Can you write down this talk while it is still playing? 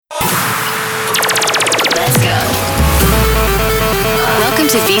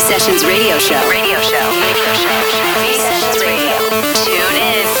to V Sessions Radio Show. Radio Show. Radio Show. V Sessions Radio. Tune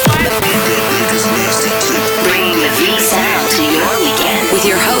in. Bringing the V sound to your weekend with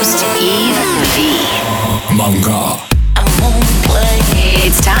your host, Yves V. Manga.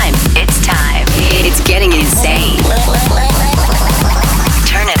 It's time. It's time. It's getting insane.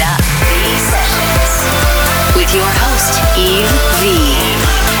 Turn it up. V Sessions. With your host, Yves V.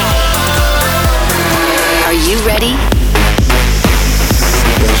 Are you ready?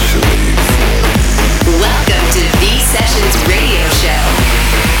 Welcome to V Sessions Radio Show.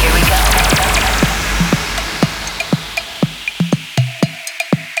 Here we go.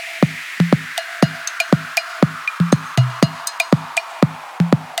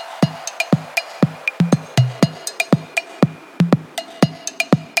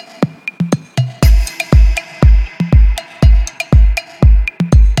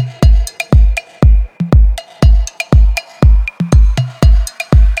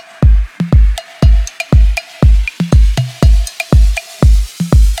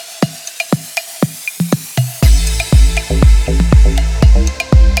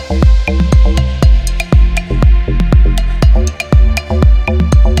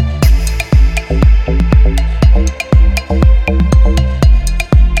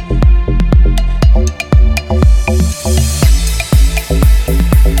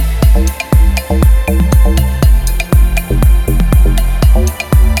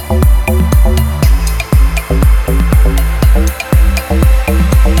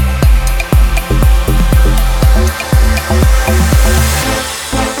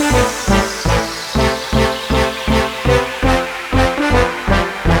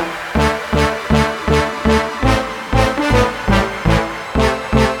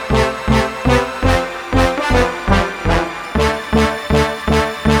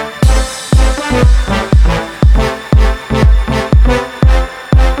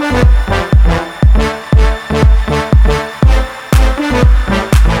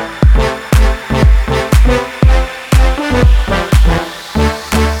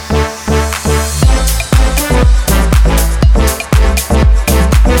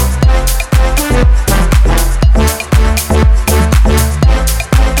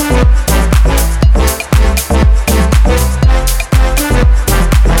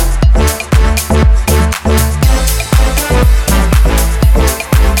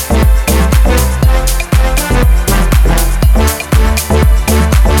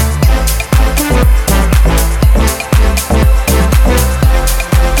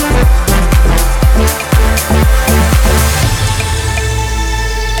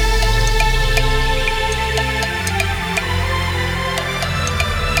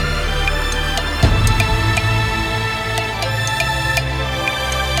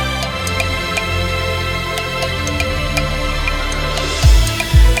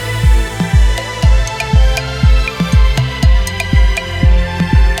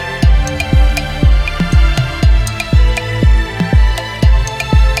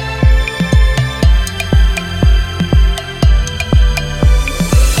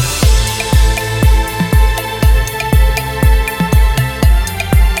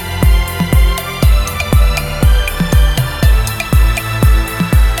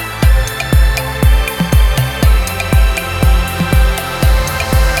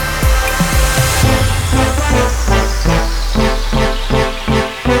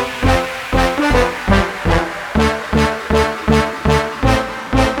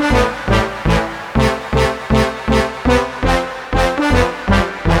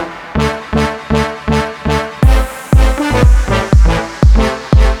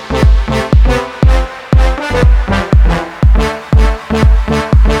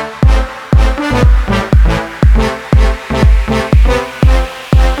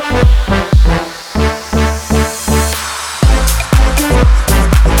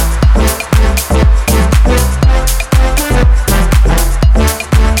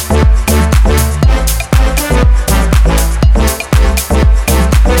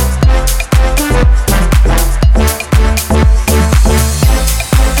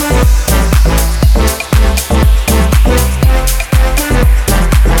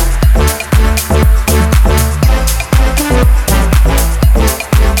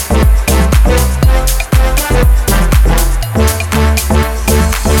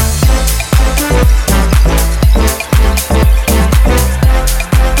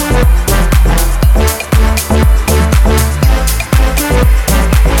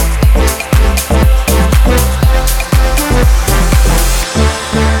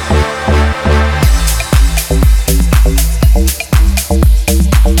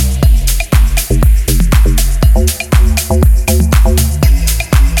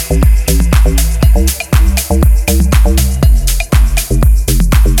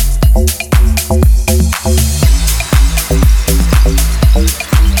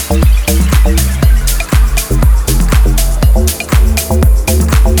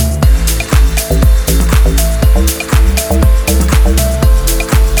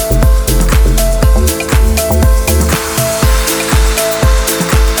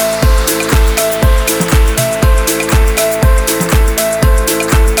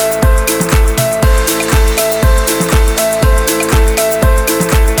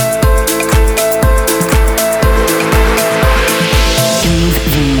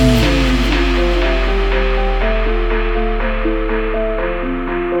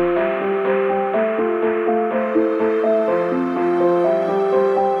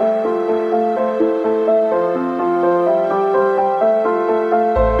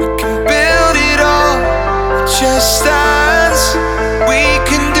 just as we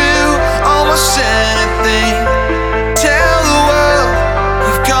can do almost anything. Tell the world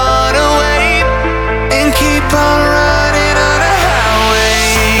we've gone away and keep on running on the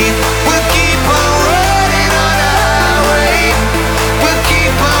highway. We'll keep on running on the highway. We'll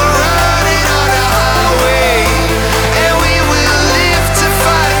keep on running on the highway, and we will live to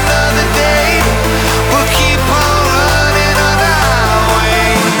fight another day. We'll keep on running on the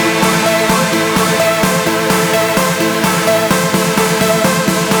highway.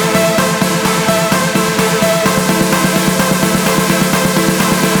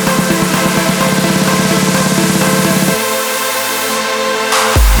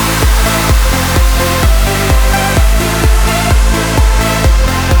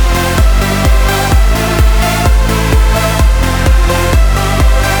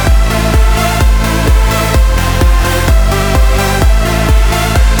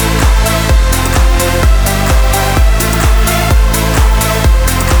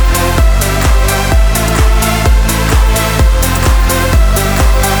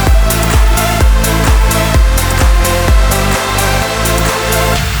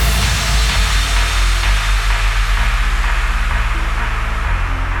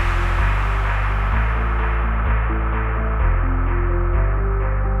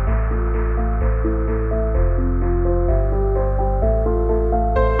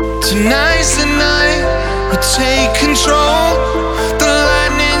 Tonight's the night we take control. The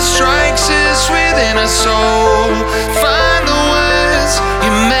lightning strikes us within our soul. Find the words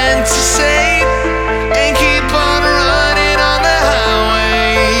you're meant to say and keep on running on the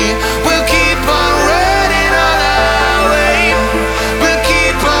highway. We'll keep on running on the highway. We'll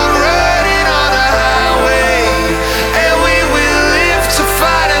keep on running on the highway, and we will live to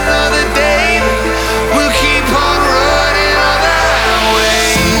fight another day. We'll keep on running on the highway.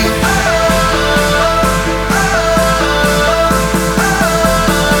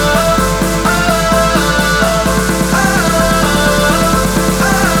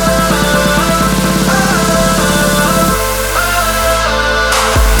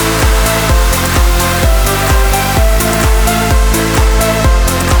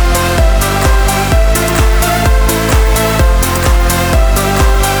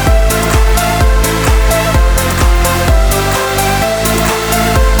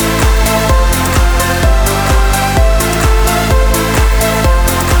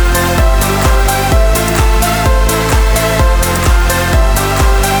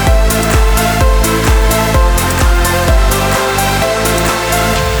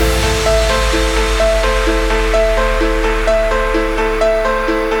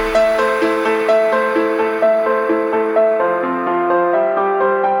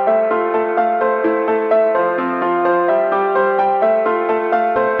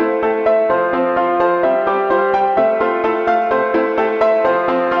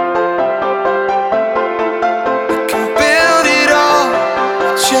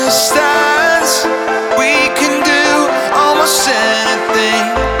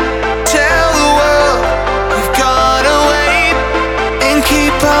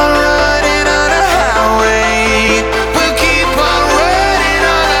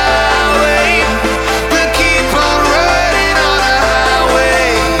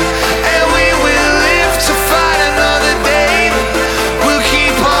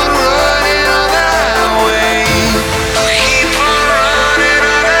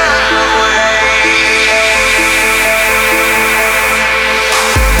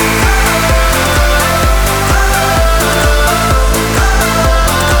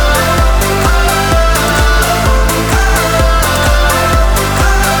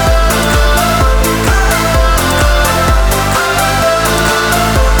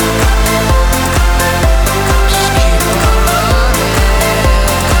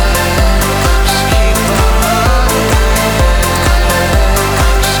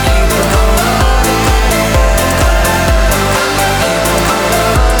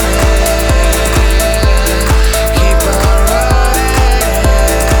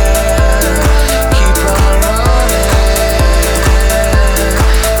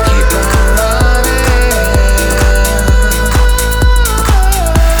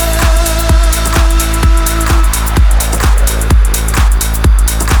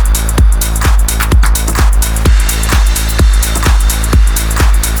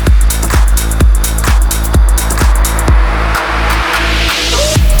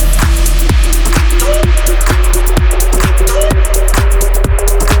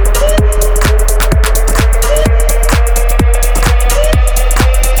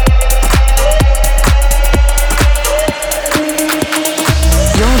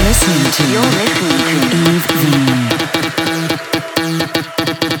 listening to Yves V.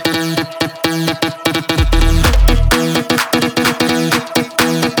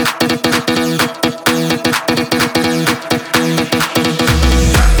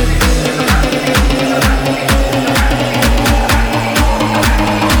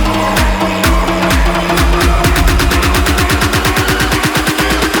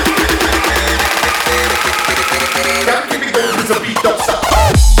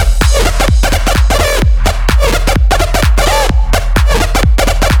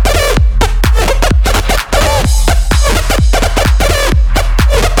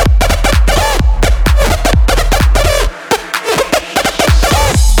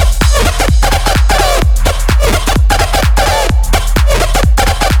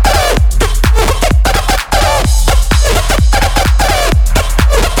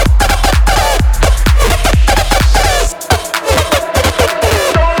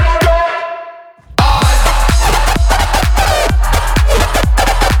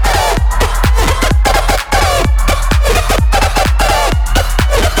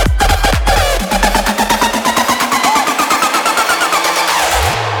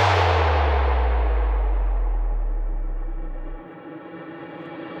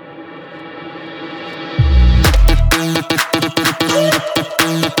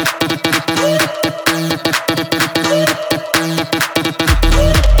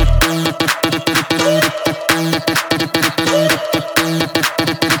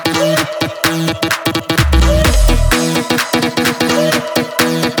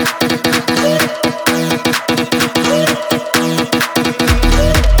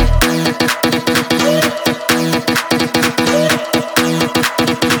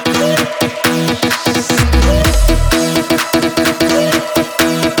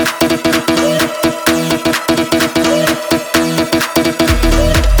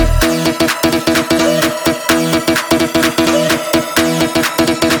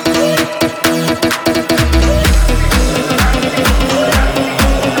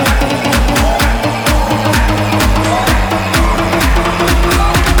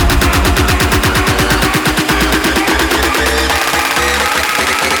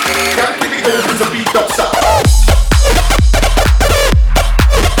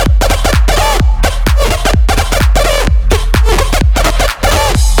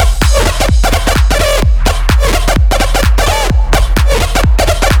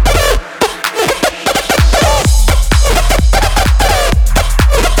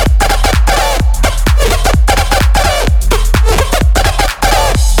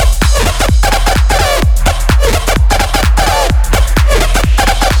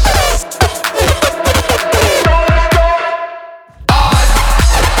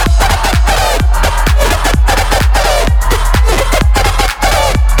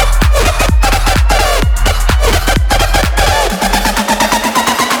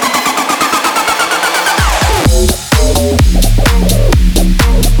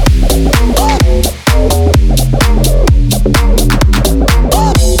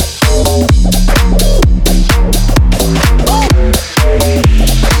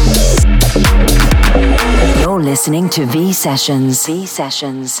 Listening to V Sessions. V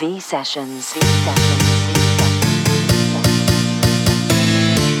Sessions. V Sessions. V Sessions.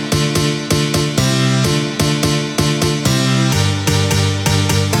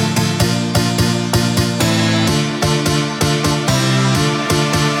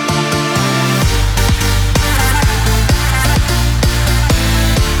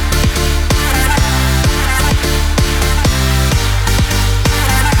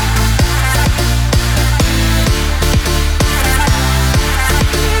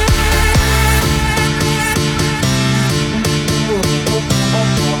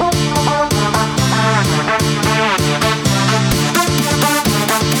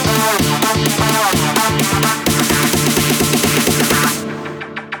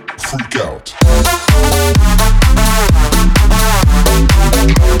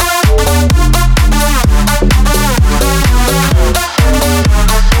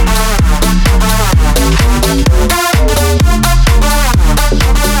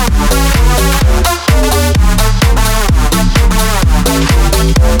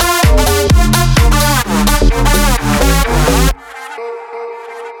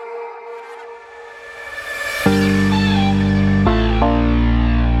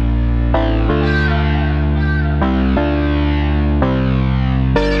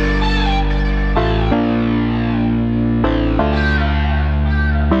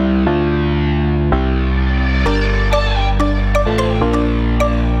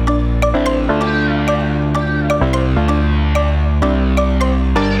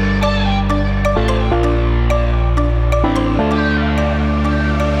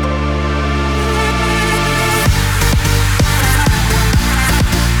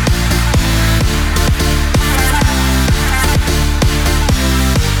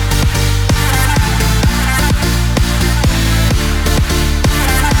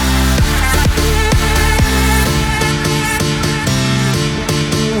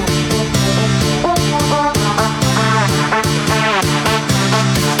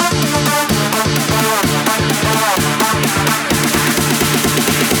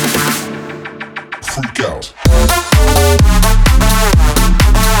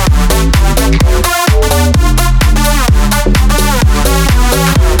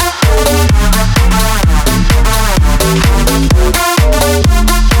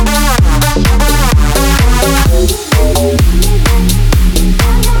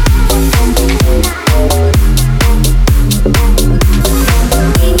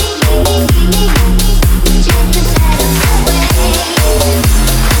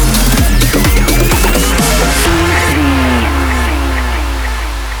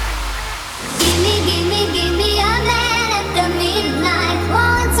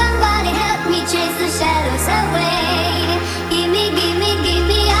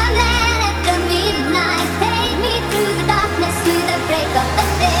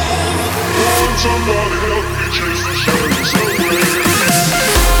 check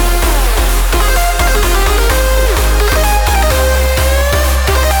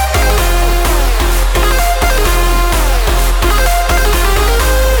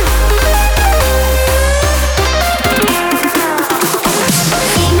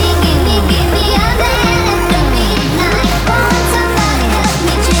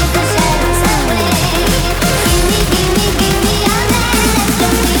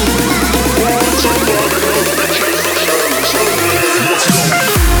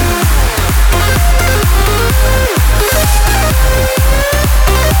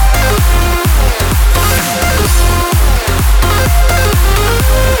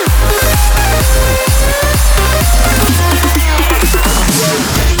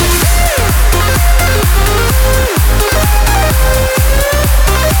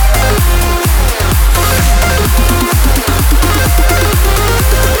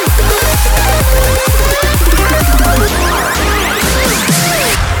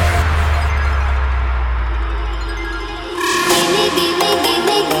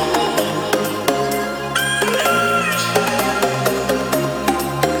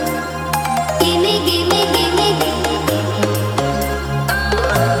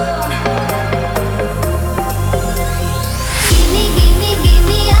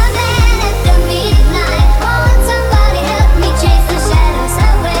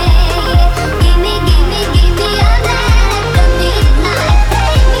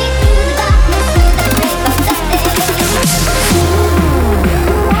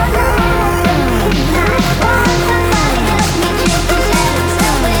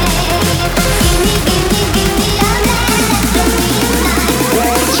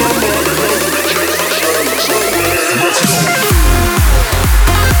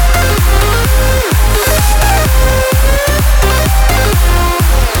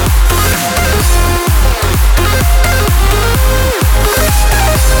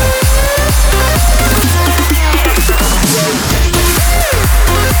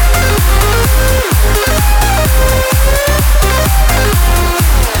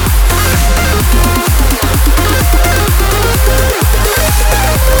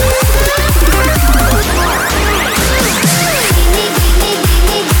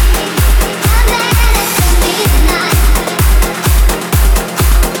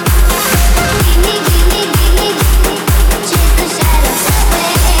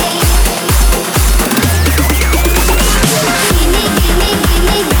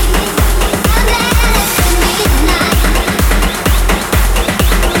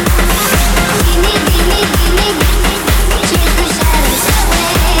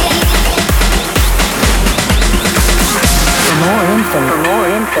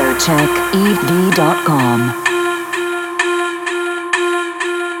yvesv.com.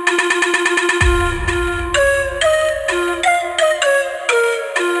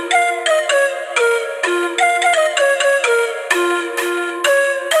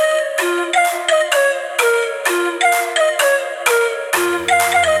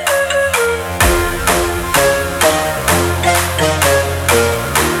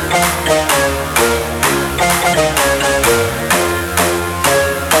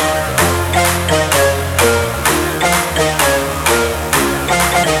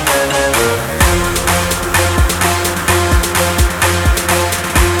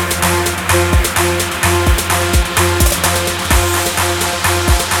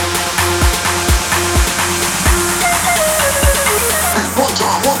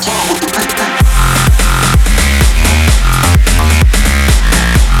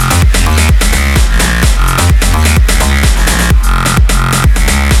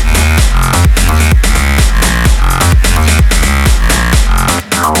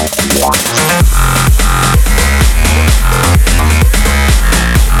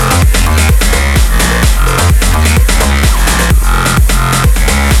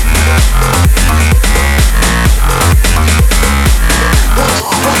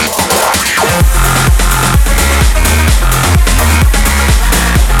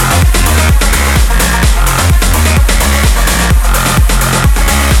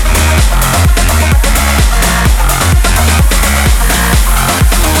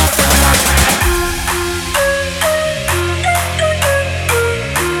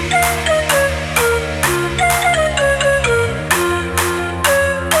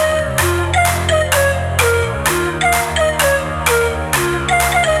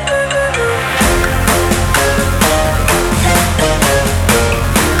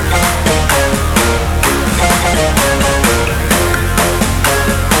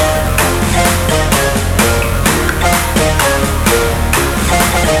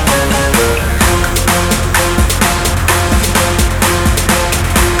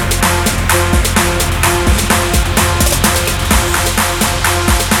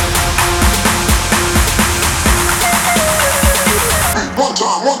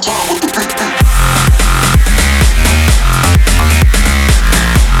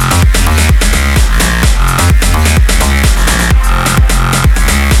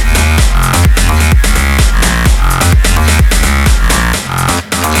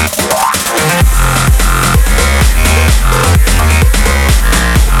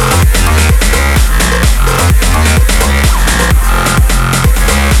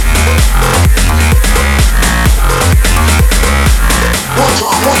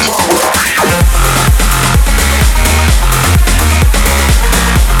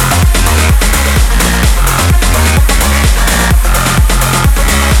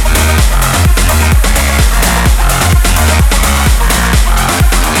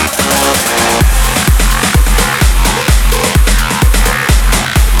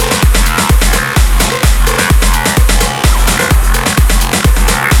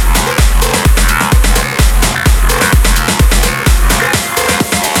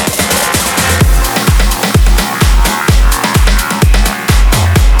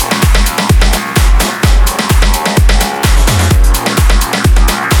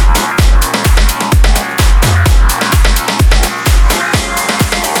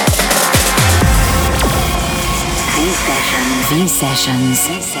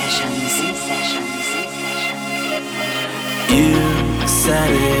 Sessions. You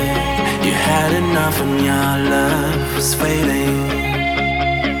said it, you had enough and your love was fading.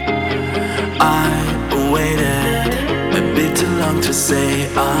 I waited a bit too long to say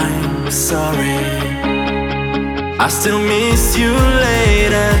I'm sorry. I still miss you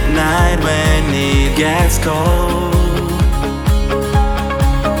late at night when it gets cold.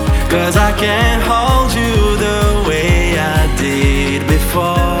 'Cause I can't hold you the way I did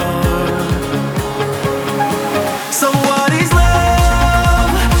before. So what is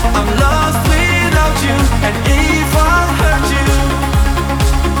love? I'm lost without you. And if I hurt you,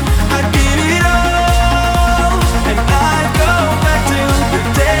 I'd give it all. And I'd go back to the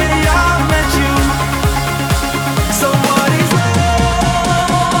day I met you. So what is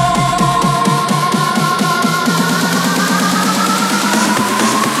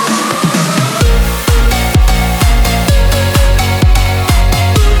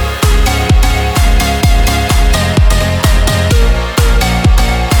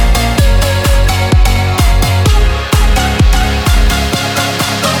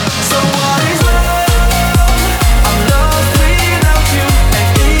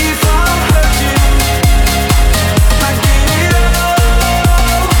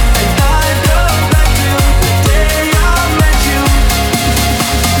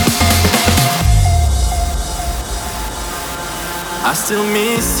I still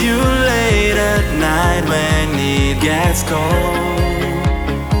miss you late at night when it gets cold.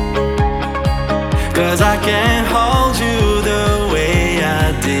 'Cause I can't hold you the way I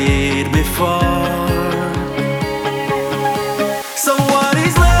did before. So what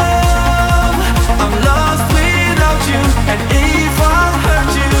is love? I'm lost without you. And if I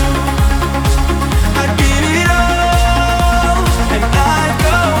hurt you, I'd give it all. And I'd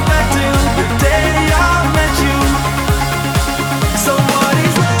go back to the day I met you. So what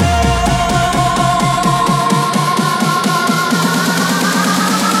is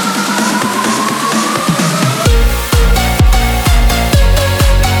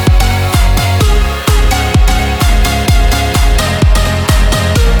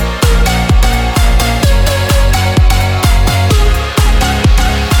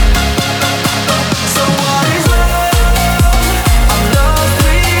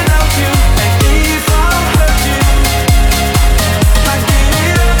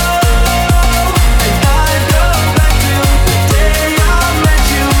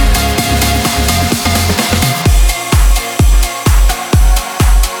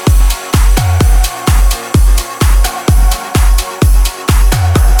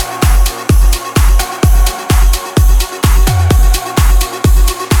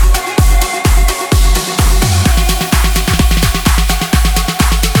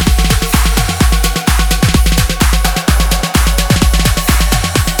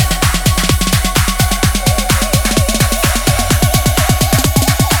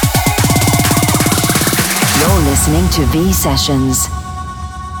To V Sessions.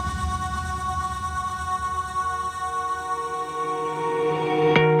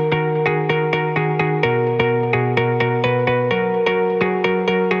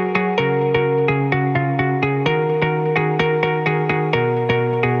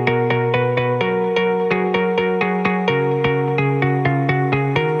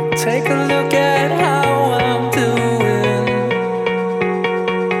 take a look at how I'm doing?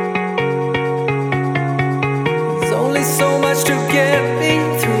 There's only so much to get me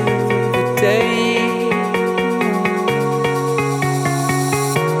through the day.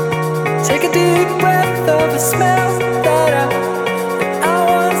 Take a deep breath of a smell that I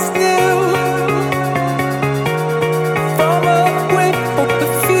once knew. From a whiff of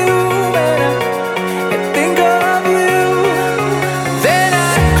perfume, and I think of you. Then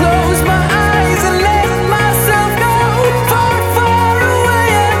I close my eyes and let myself go. Far, far away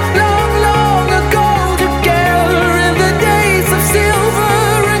and long, long ago. Together in the days of silver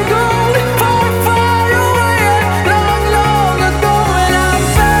and gold. Far, far away and long, long ago. And I'm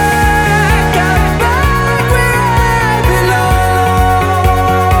back where I belong.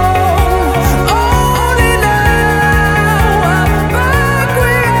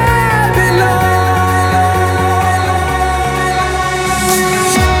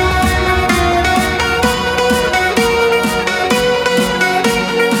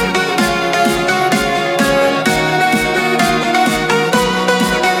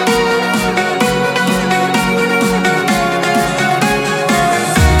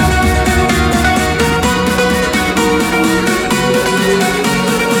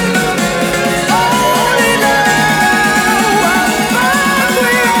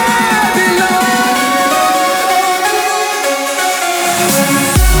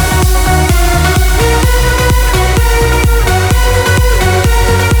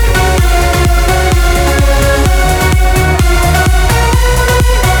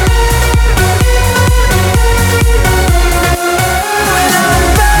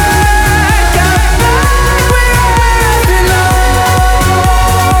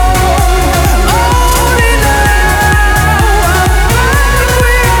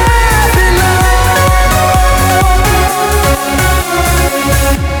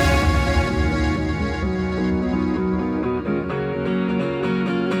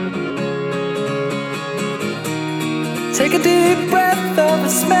 deep breath of a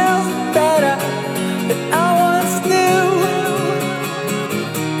smell that I once knew.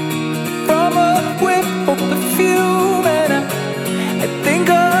 From a whiff of perfume, and I think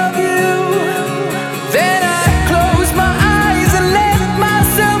of you. Then I close my eyes and let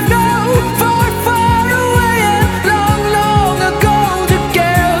myself go far, far away and long, long ago.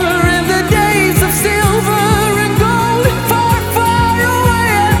 Together in the days of silver and gold. Far, far away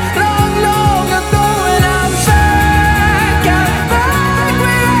and long, long ago. And I'm back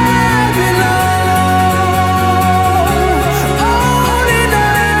where I belong. Only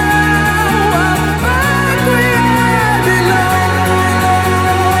now I'm back where I belong.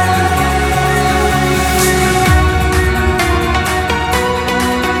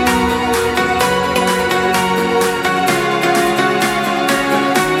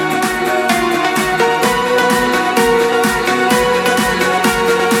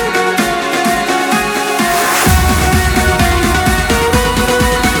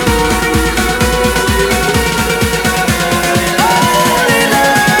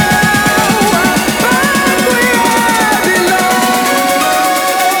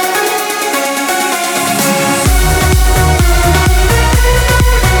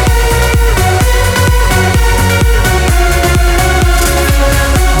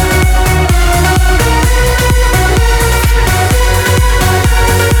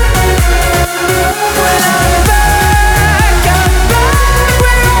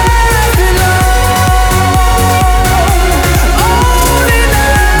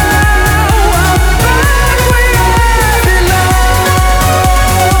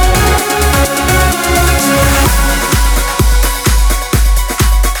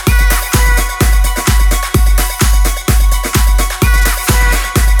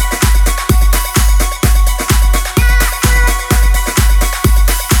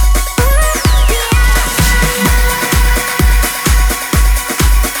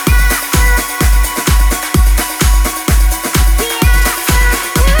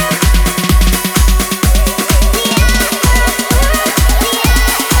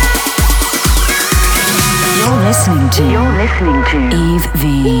 You're listening to Yves V.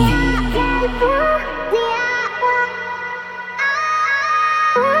 Yeah.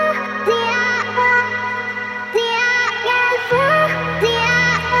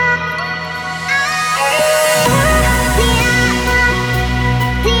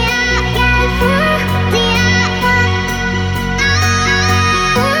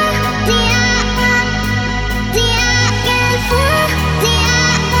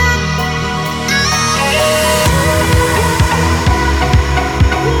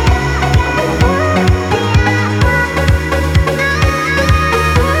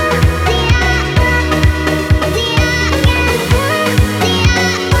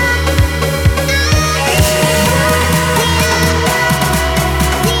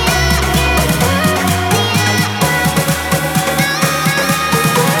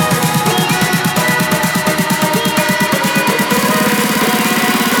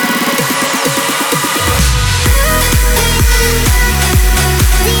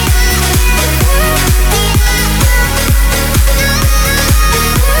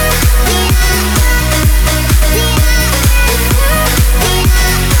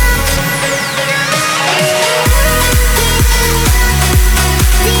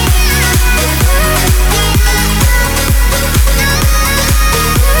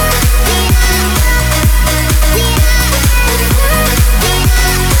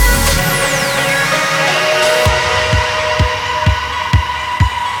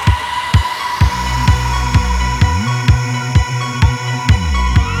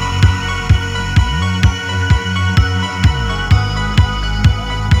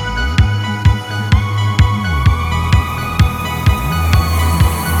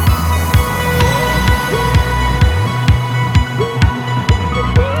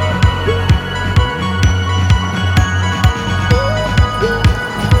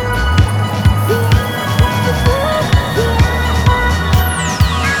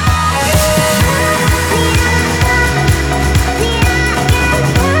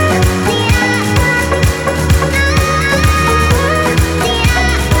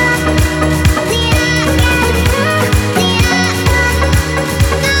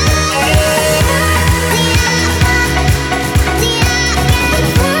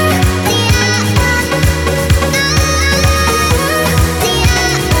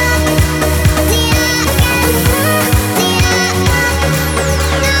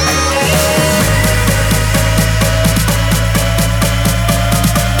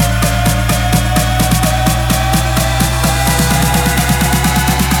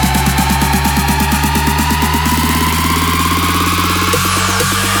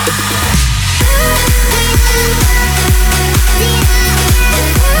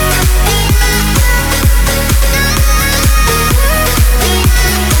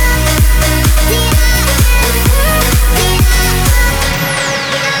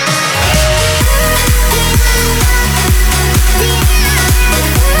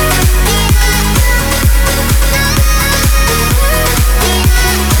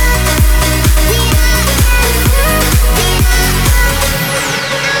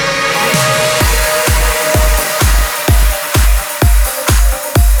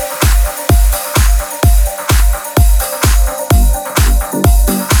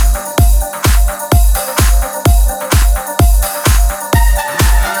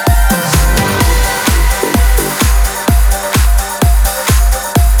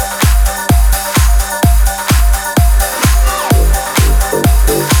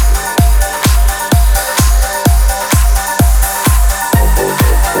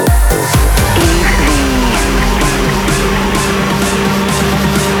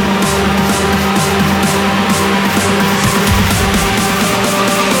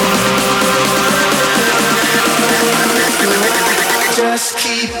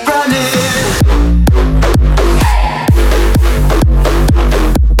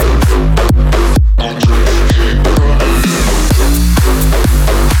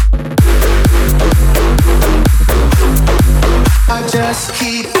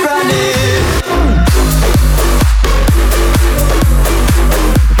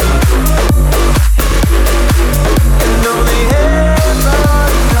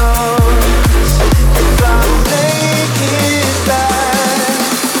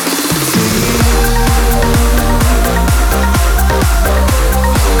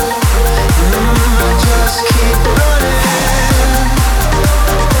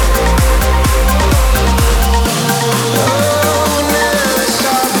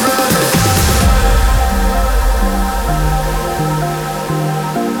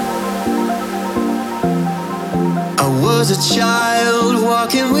 was a child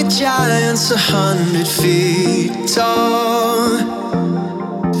walking with giants 100 feet tall.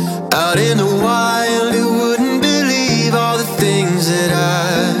 Out in the wild, you wouldn't believe all the things that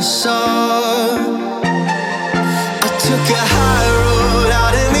I saw. I took a high road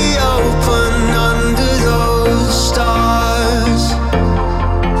out in the open under those stars.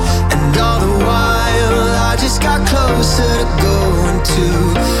 And all the while I just got closer to going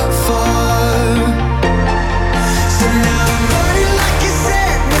too far. So now I'm running like you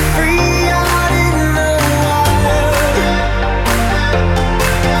set me free out in the wild.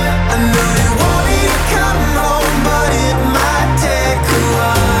 I know you want me to come home, but it might take a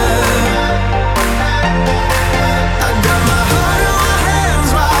while. I got my heart in my hands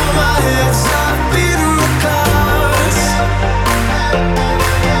while my head's up in the clouds.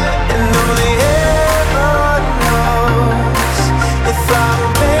 And only heaven knows if I'll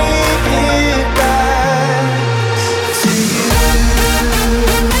make it back to you.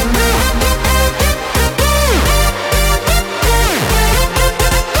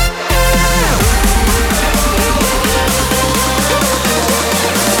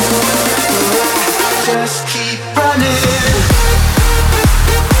 Just keep running.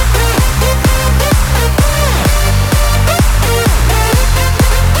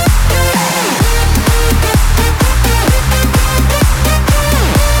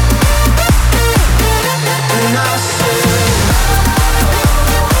 And I said,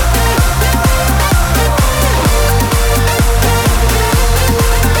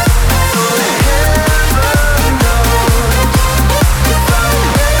 only heaven knows if I'll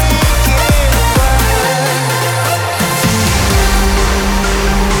make it back.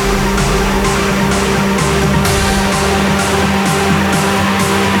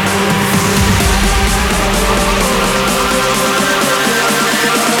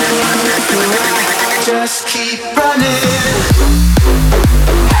 Just keep running.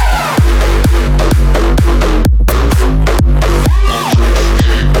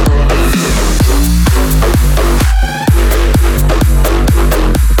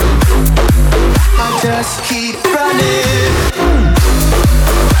 Just keep running.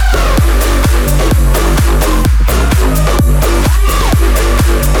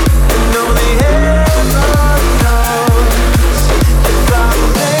 And only heaven knows if I'll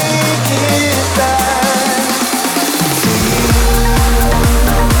make it back to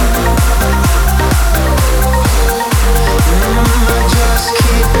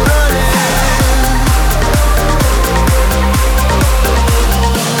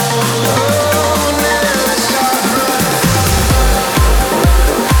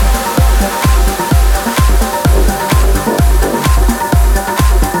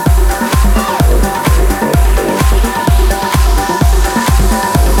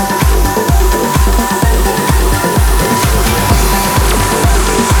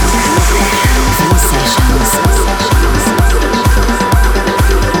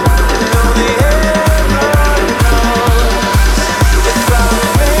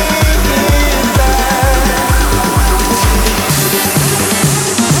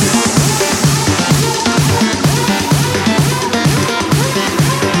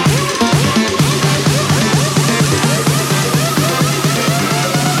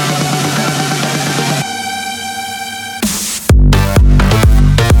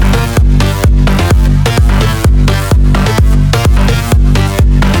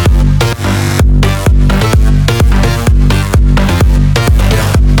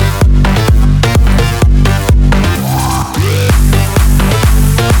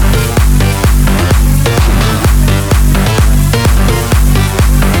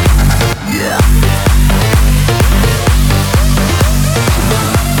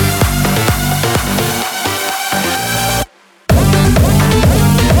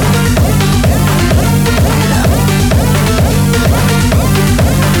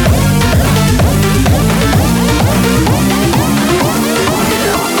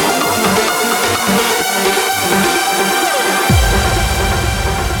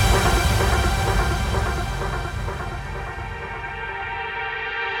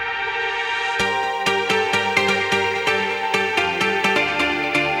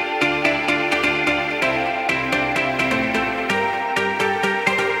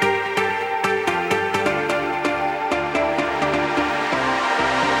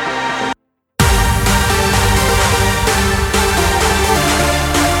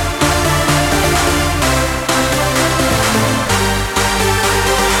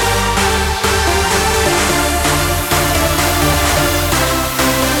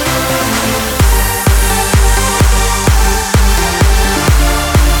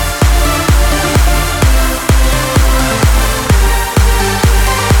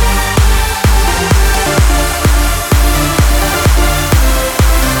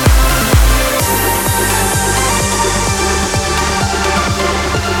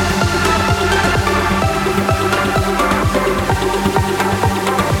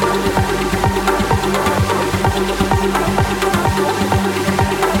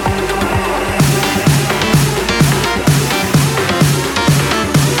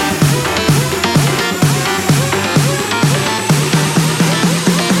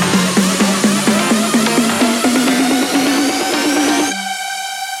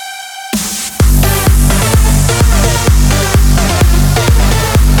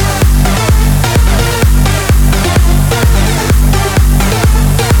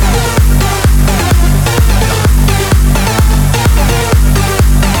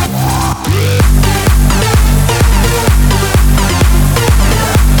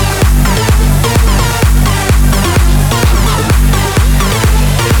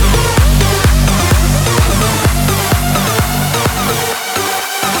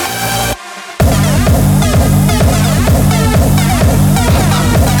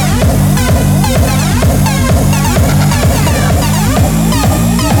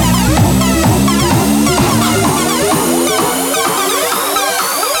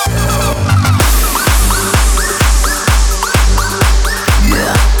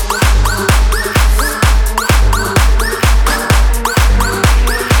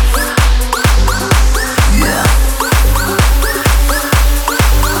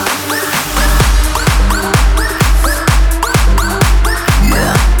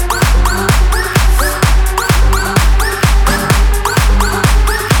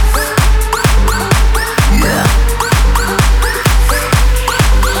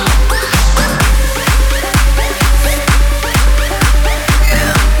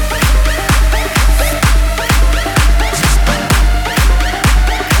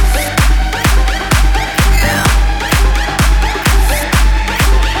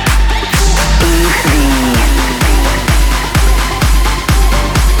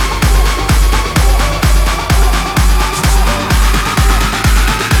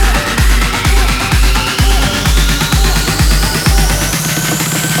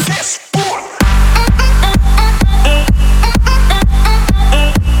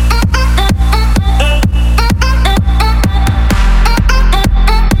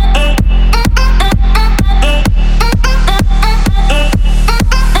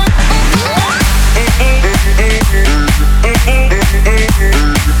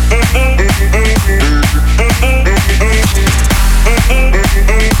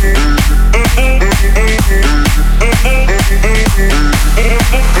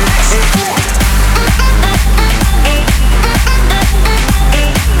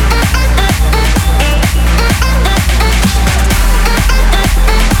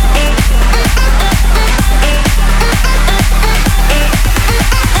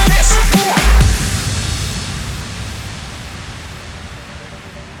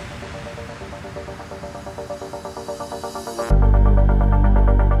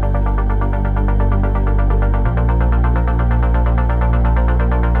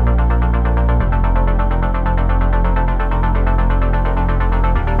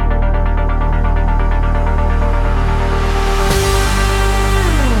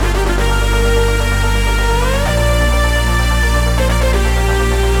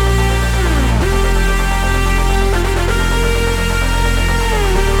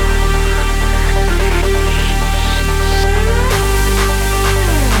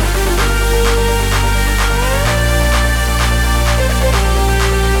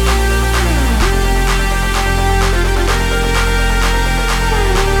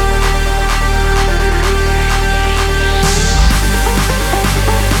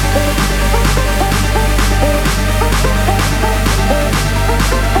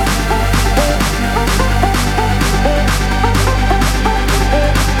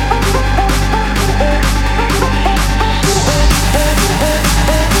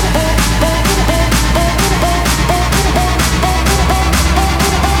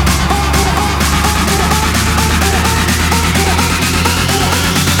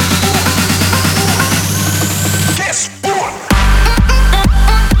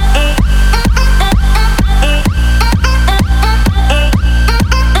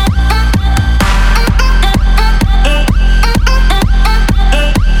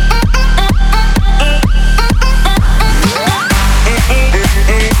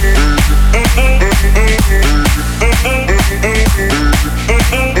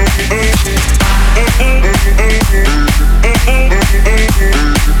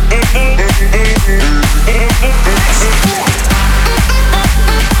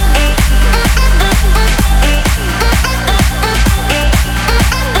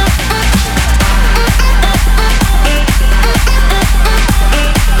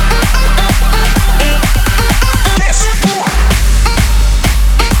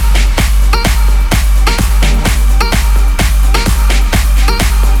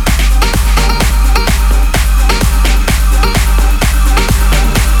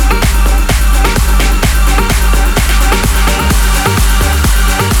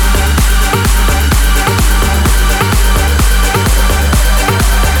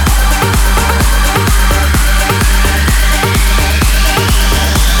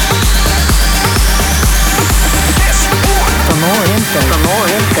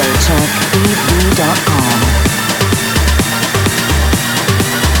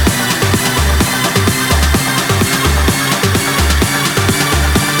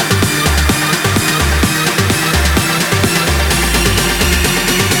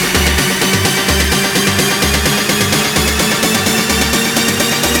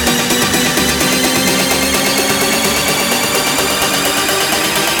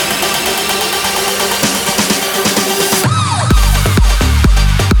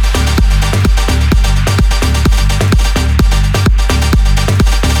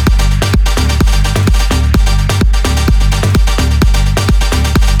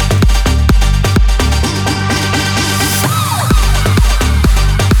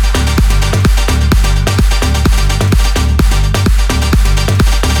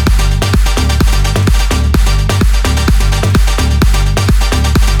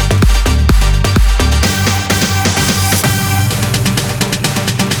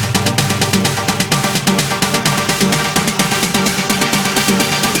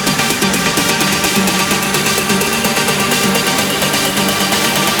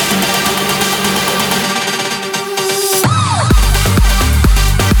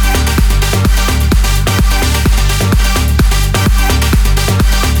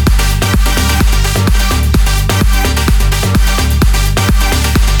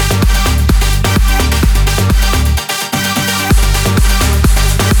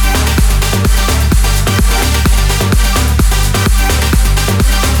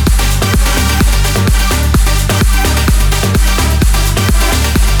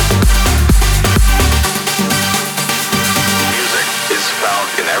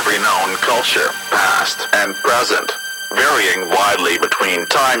culture, past and present, varying widely between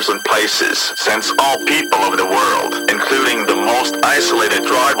times and places, since all people of the world, including the most isolated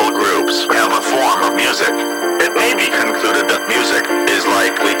tribal groups, have a form of music. It may be concluded that music is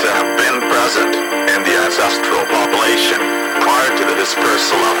likely to have been present in the ancestral population prior to the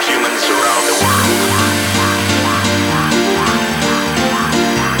dispersal of humans around the world.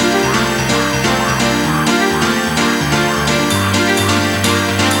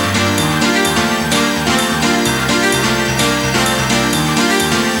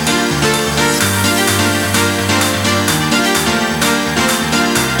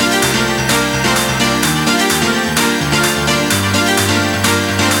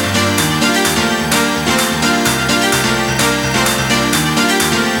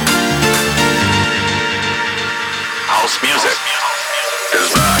 Music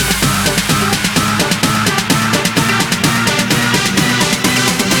is back.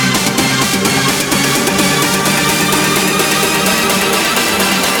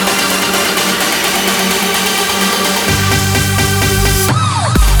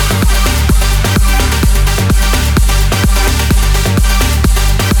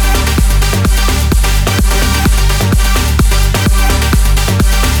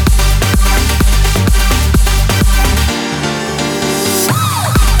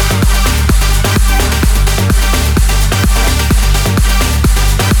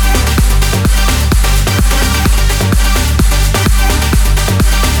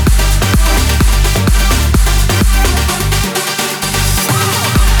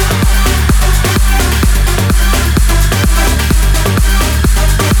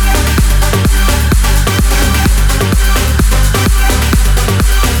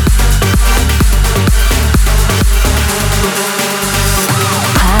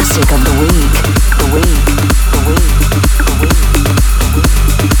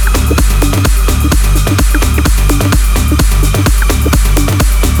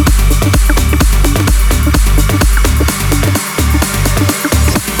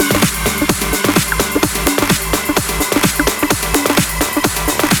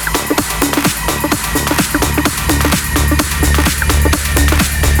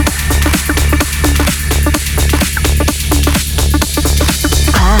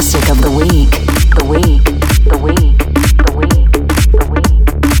 Classic of the week.